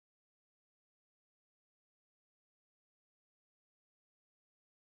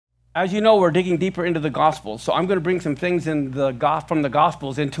As you know, we're digging deeper into the Gospels, so I'm going to bring some things from the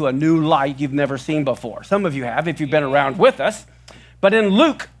Gospels into a new light you've never seen before. Some of you have, if you've been around with us. But in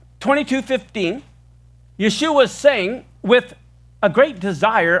Luke 22:15, Yeshua was saying, with a great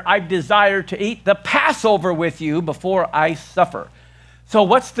desire, I desire to eat the Passover with you before I suffer. So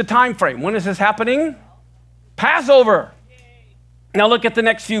what's the time frame? When is this happening? Passover. Now look at the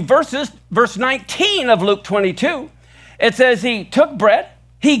next few verses. Verse 19 of Luke 22. It says, he took bread,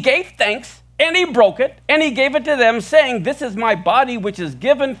 he gave thanks, and he broke it, and he gave it to them, saying, this is my body, which is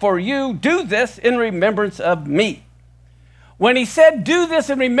given for you. Do this in remembrance of me. When he said, do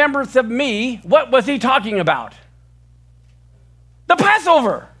this in remembrance of me, what was he talking about? The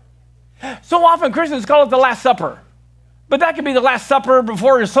Passover. So often Christians call it the Last Supper. But that could be the Last Supper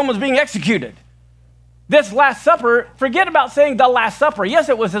before someone's being executed. This Last Supper, forget about saying the Last Supper. Yes,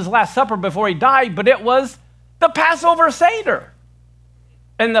 it was his Last Supper before he died, but it was the Passover Seder.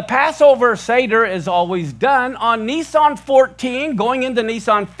 And the Passover Seder is always done on Nisan 14, going into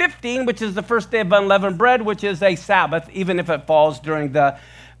Nisan 15, which is the first day of unleavened bread, which is a Sabbath, even if it falls during the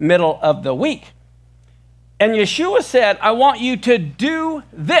middle of the week. And Yeshua said, I want you to do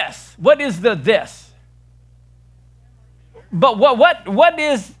this. What is the this? But what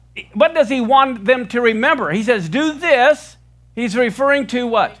does he want them to remember? He says, do this. He's referring to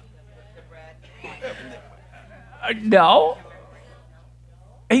what? No.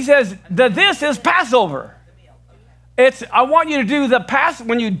 He says, this is Passover. I want you to do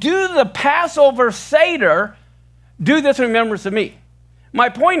when you do the Passover Seder, do this in remembrance of me. My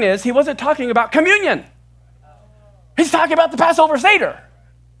point is, he wasn't talking about communion. He's talking about the Passover Seder.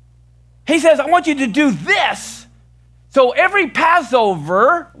 He says, I want you to do this. So every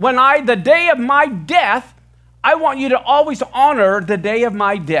Passover, the day of my death, I want you to always honor the day of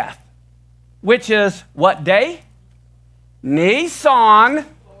my death, which is what day? Nisan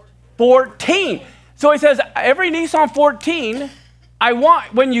 14. So he says, every Nisan 14,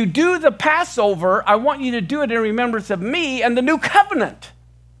 when you do the Passover, I want you to do it in remembrance of me and the new covenant,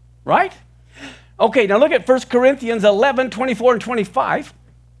 right? Okay, now look at 1 Corinthians 11, 24 and 25.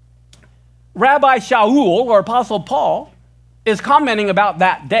 Rabbi Shaul, or Apostle Paul, is commenting about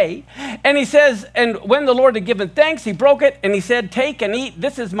that day. And he says, and when the Lord had given thanks, he broke it, and he said, take and eat.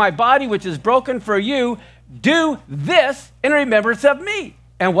 This is my body, which is broken for you. Do this in remembrance of me.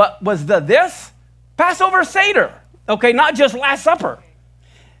 And what was this? Passover Seder. Okay, not just Last Supper.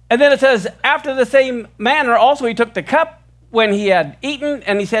 And then it says, after the same manner, also he took the cup when he had eaten,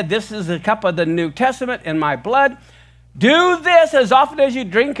 and he said, this is the cup of the New Testament in my blood. Do this as often as you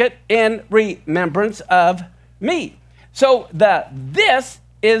drink it in remembrance of me. So this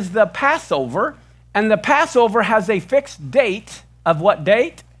is the Passover, and the Passover has a fixed date of what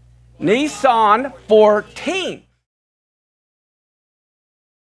date? Nisan 14.